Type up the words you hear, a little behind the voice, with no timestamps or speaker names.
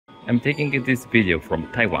I'm taking this video from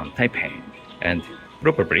Taiwan, Taipei, and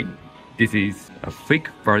probably this is a fake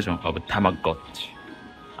version of Tamagotchi.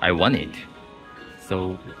 I want it.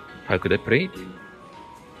 So how could I play it?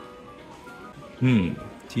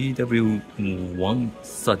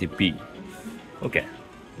 TW130B. Okay,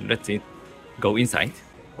 let's go inside.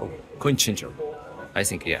 Oh, coin changer. I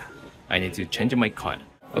think, yeah, I need to change my coin.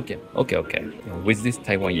 Okay. With this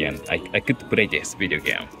Taiwan yen, I could play this video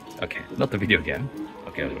game. Okay, not a video game.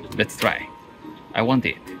 Okay, let's try. I want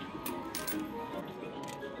it.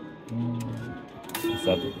 It's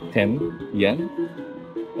at 10 yen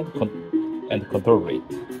and control rate.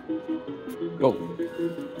 Go.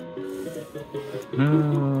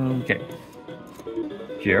 Okay.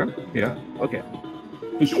 Here, okay.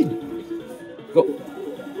 Go.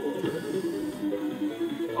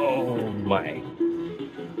 Oh my.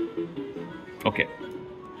 Okay.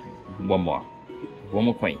 One more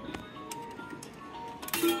coin.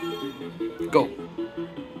 Go.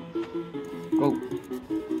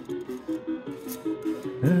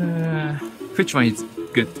 Which one is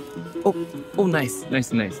good? Oh, nice.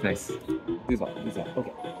 This one.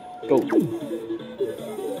 Okay. Go.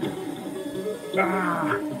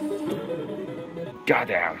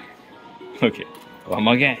 Goddamn. Okay. One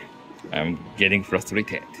more again. I'm getting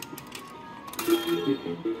frustrated.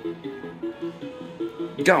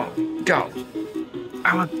 Go.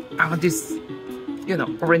 I want this,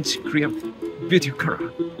 orange clear beauty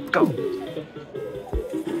color. Go.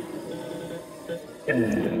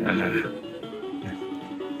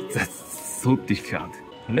 That's so difficult.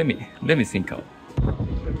 Let me think of.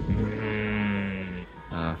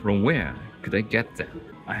 From where could I get them?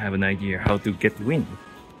 I have an idea how to get win.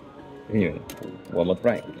 Anyway, one more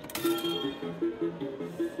try.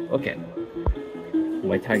 Okay.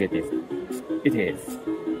 My target is. It is.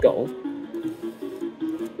 Go.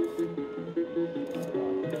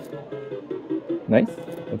 Nice.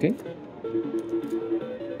 Okay.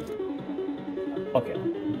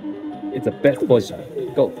 It's the best position.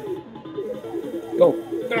 Go.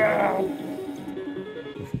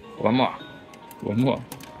 One more.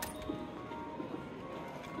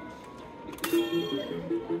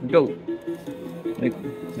 Go.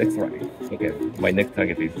 Next try. Okay. My next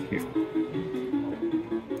target is here.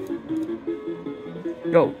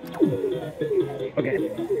 Go. Okay.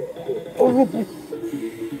 Oh.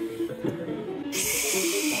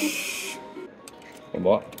 One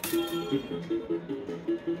more.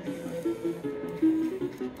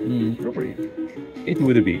 Probably it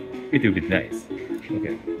would be nice.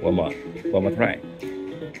 Okay, one more try.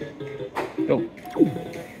 Go.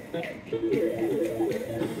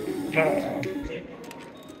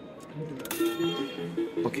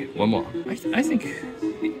 Okay, one more. I think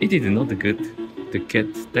it is not good to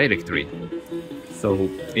get directly. So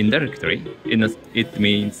indirectly, it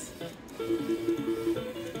means.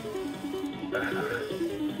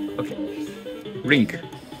 Okay, ring.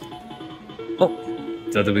 Oh,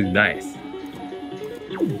 that would be nice.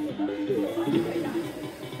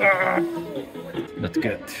 Not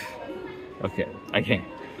good. Okay, again.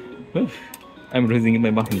 I'm losing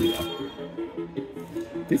my mind now.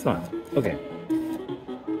 This one. Okay.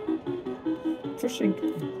 Pushing.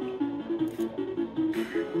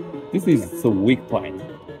 This is so weak point,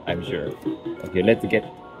 I'm sure. Okay, let's attack.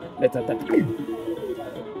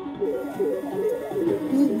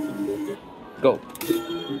 Go.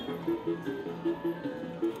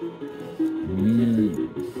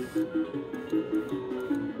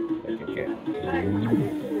 Okay.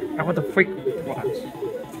 I want the freak watch.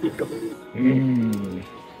 Go.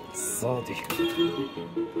 So difficult.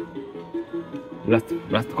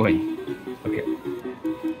 Last coin.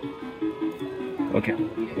 Okay.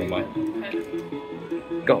 Never mind.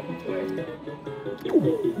 Go.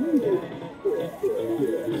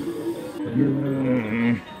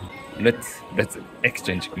 Let's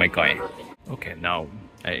exchange my coin. Okay, now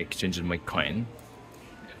I exchanged my coin.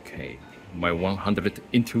 Okay, my 100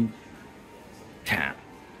 into 10.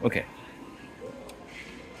 Okay.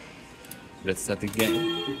 Let's start again.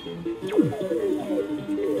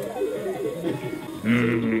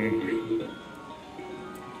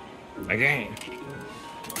 Again.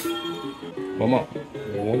 One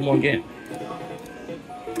more again.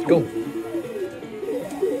 Go.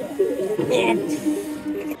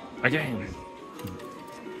 Again.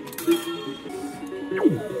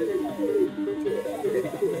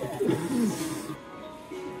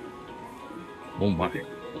 Oh my.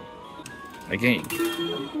 Again.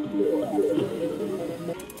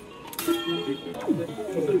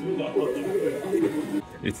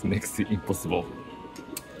 It's next to impossible.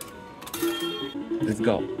 Let's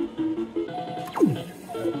go.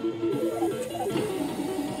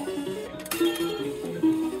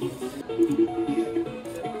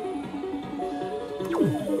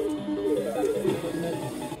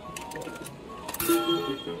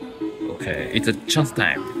 it's a chance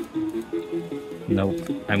time. Now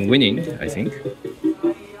I'm winning, I think.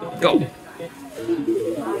 Go!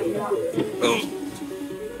 Oh.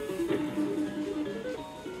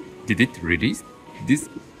 Did it release? This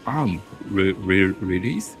arm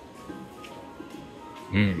release?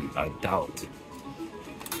 I doubt.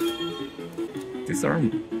 This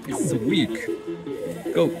arm is so weak.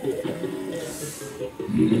 Go!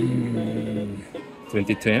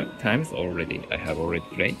 20 times already. I have already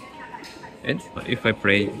played. And if I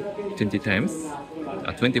play 20 times,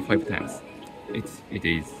 25 times, it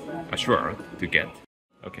is assured to get.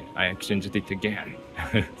 Okay, I exchanged it again.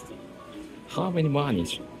 How many money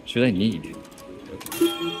should I need?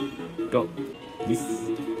 Go. This.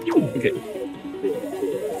 Okay.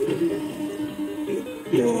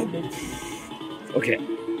 Okay.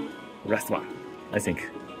 Last one. I think.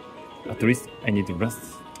 At least I need to last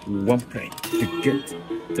one play to get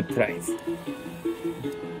the prize.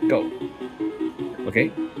 Go.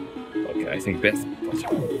 Okay. Okay. I think best.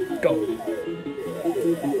 Go.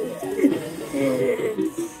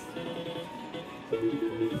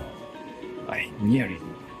 I nearly.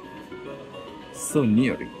 So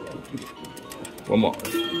nearly. One more.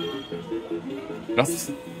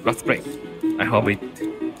 Last play. I hope it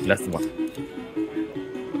last one.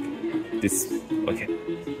 This. Okay.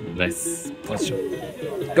 Nice position.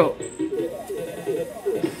 Go.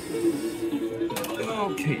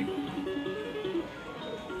 Okay.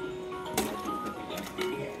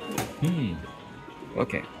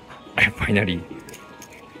 Okay. I finally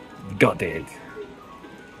got it.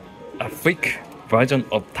 A fake version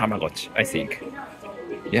of Tamagotchi, I think.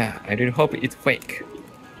 Yeah, I really hope it's fake.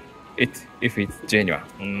 If it's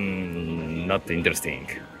genuine, not interesting.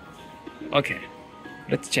 Okay,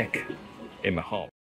 let's check in my home.